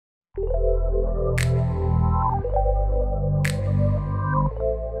Hey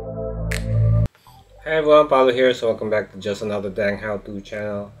everyone, Paulo here, so welcome back to just another dang how-to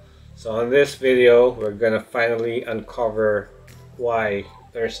channel. So on this video, we're gonna finally uncover why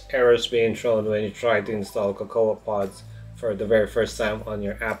there's errors being thrown when you try to install Cocoapods for the very first time on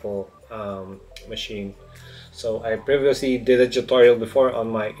your Apple machine. So I previously did a tutorial before on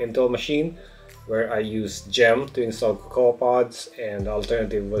my Intel machine where I used Gem to install Cocoapods, and the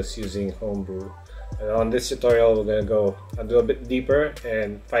alternative was using Homebrew. And on this tutorial, we're going to go a little bit deeper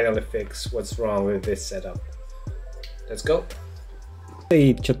and finally fix what's wrong with this setup. Let's go!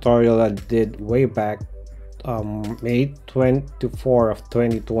 A tutorial I did way back May 24 of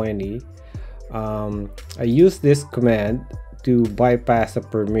 2020. I used this command to bypass a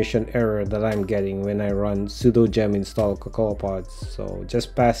permission error that I'm getting when I run sudo gem install Cocoapods. So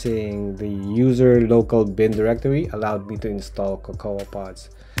just passing the user local bin directory allowed me to install Cocoapods.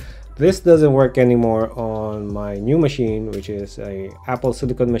 This doesn't work anymore on my new machine, which is a Apple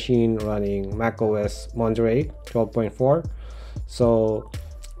Silicon machine running macOS Monterey 12.4. So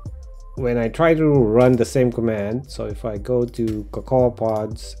when I try to run the same command, so if I go to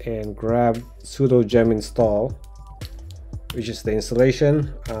Cocoapods and grab sudo gem install, which is the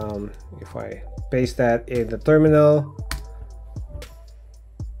installation, if I paste that in the terminal,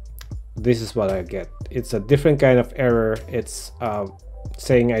 this is what I get. It's a different kind of error. It's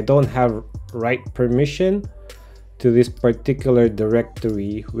saying I don't have right permission to this particular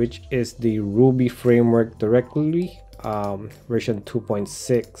directory, which is the Ruby framework directory, version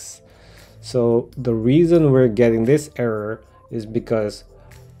 2.6. So the reason we're getting this error is because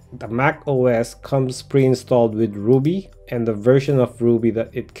the Mac OS comes pre-installed with Ruby, and the version of Ruby that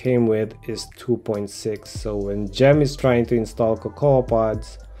it came with is 2.6. So when Gem is trying to install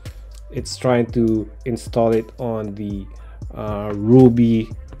Cocoapods, it's trying to install it on the Ruby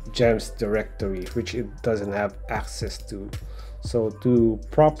gems directory, which it doesn't have access to. So to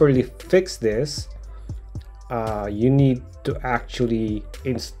properly fix this, you need to actually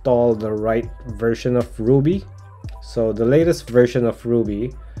install the right version of Ruby. So the latest version of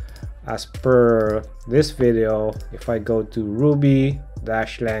Ruby, as per this video, if I go to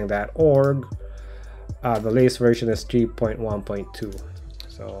ruby-lang.org, the latest version is 3.1.2.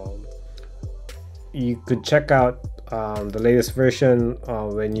 so you could check out the latest version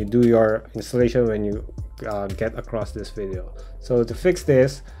when you do your installation, when you get across this video. So to fix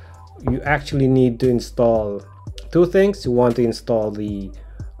this, you actually need to install two things. You want to install the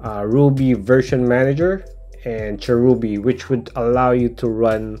Ruby version manager and chruby, which would allow you to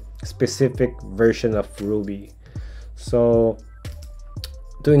run specific version of Ruby. So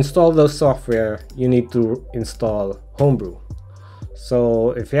to install those software, you need to install Homebrew.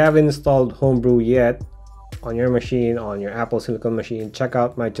 So if you haven't installed Homebrew yet on your machine, on your Apple Silicon machine, check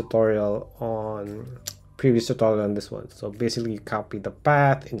out my tutorial on previous tutorial on this one. So basically copy the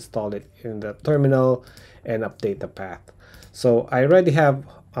path, install it in the terminal, and update the path. So I already have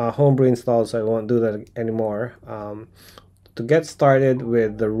Homebrew installed, so I won't do that anymore. To get started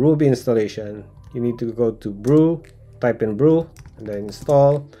with the Ruby installation, you need to go to brew, type in brew, and then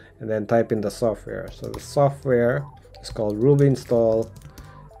install, and then type in the software. So the software is called Ruby install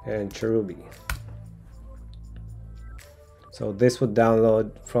and chruby. So this would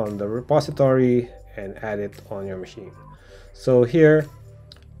download from the repository and add it on your machine. So here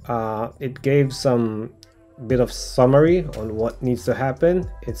it gave some bit of summary on what needs to happen.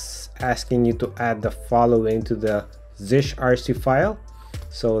 It's asking you to add the following to the zshrc file.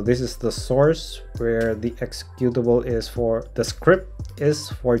 So this is the source where the executable is for, the script is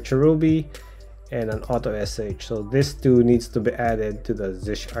for chruby, and an auto.sh. So this too needs to be added to the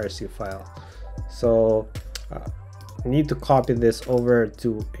zshrc file. So I need to copy this over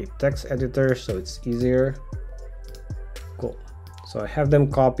to a text editor so it's easier. Cool. So I have them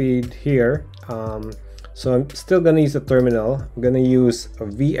copied here. So I'm still gonna use the terminal. I'm gonna use a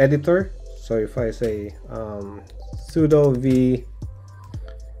v editor. So if I say sudo v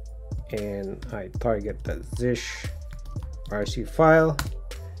and I target the zshrc file,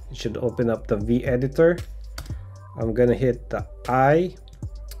 it should open up the v editor. I'm gonna hit the I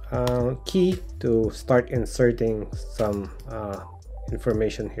key to start inserting some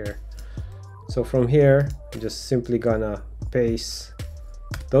information here. So from here, I'm just simply gonna paste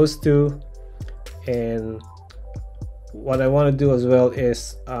those two, and what I want to do as well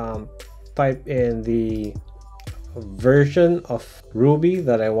is type in the version of Ruby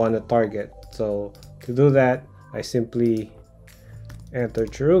that I want to target. So to do that, I simply enter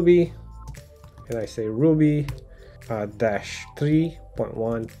chruby and I say Ruby dash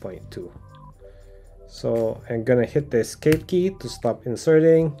 3.1.2. So I'm gonna hit the escape key to stop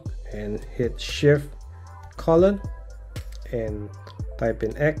inserting, and hit shift colon and type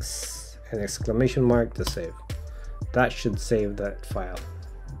in X and exclamation mark to save. That should save that file.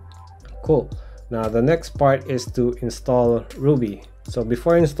 Cool. Now the next part is to install Ruby. So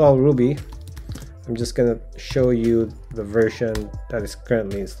before I install Ruby, I'm just gonna show you the version that is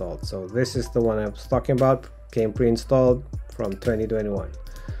currently installed. So this is the one I was talking about, came pre-installed from 2021.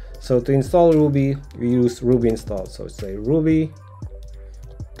 So to install Ruby, we use Ruby install. So say Ruby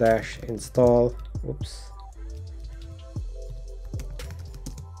 -install,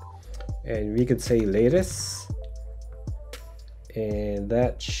 and we could say latest, and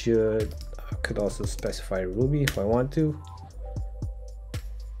that should, I could also specify Ruby if I want to,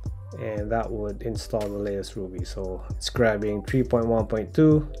 and that would install the latest Ruby. So it's grabbing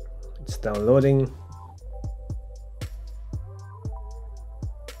 3.1.2, it's downloading.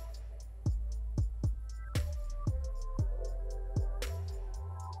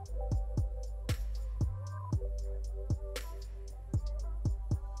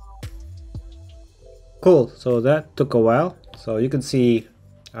 Cool, so that took a while. So you can see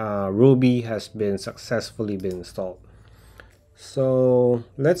Ruby has been successfully installed. So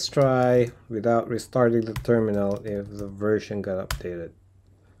let's try without restarting the terminal if the version got updated.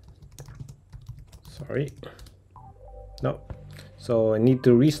 Sorry, no. So I need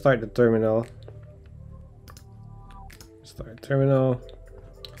to restart the terminal. Start terminal,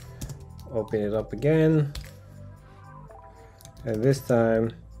 open it up again, and this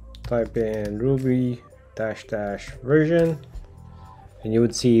time type in Ruby --version, and you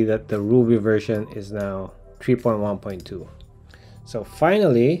would see that the Ruby version is now 3.1.2. So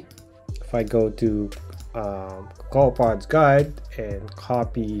finally, if I go to Cocoapods guide and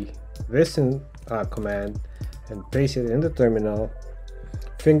copy this command and paste it in the terminal,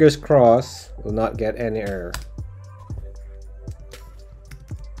 fingers crossed, will not get any error.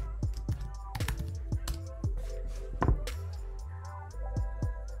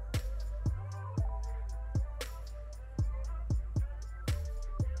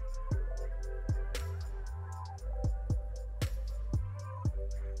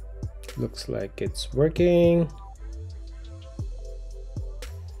 Looks like it's working.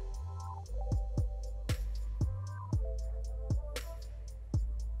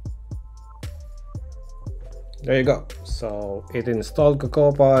 There you go. So it installed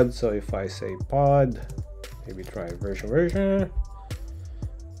Cocoapods. So if I say pod, maybe try version,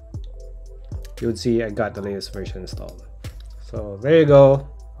 you would see I got the latest version installed. So there you go.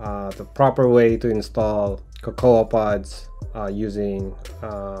 The proper way to install Cocoapods using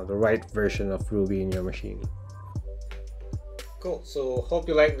the right version of Ruby in your machine. Cool, so hope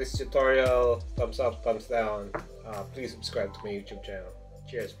you like this tutorial. Thumbs up, thumbs down. Please subscribe to my YouTube channel.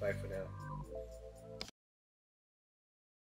 Cheers, bye for now.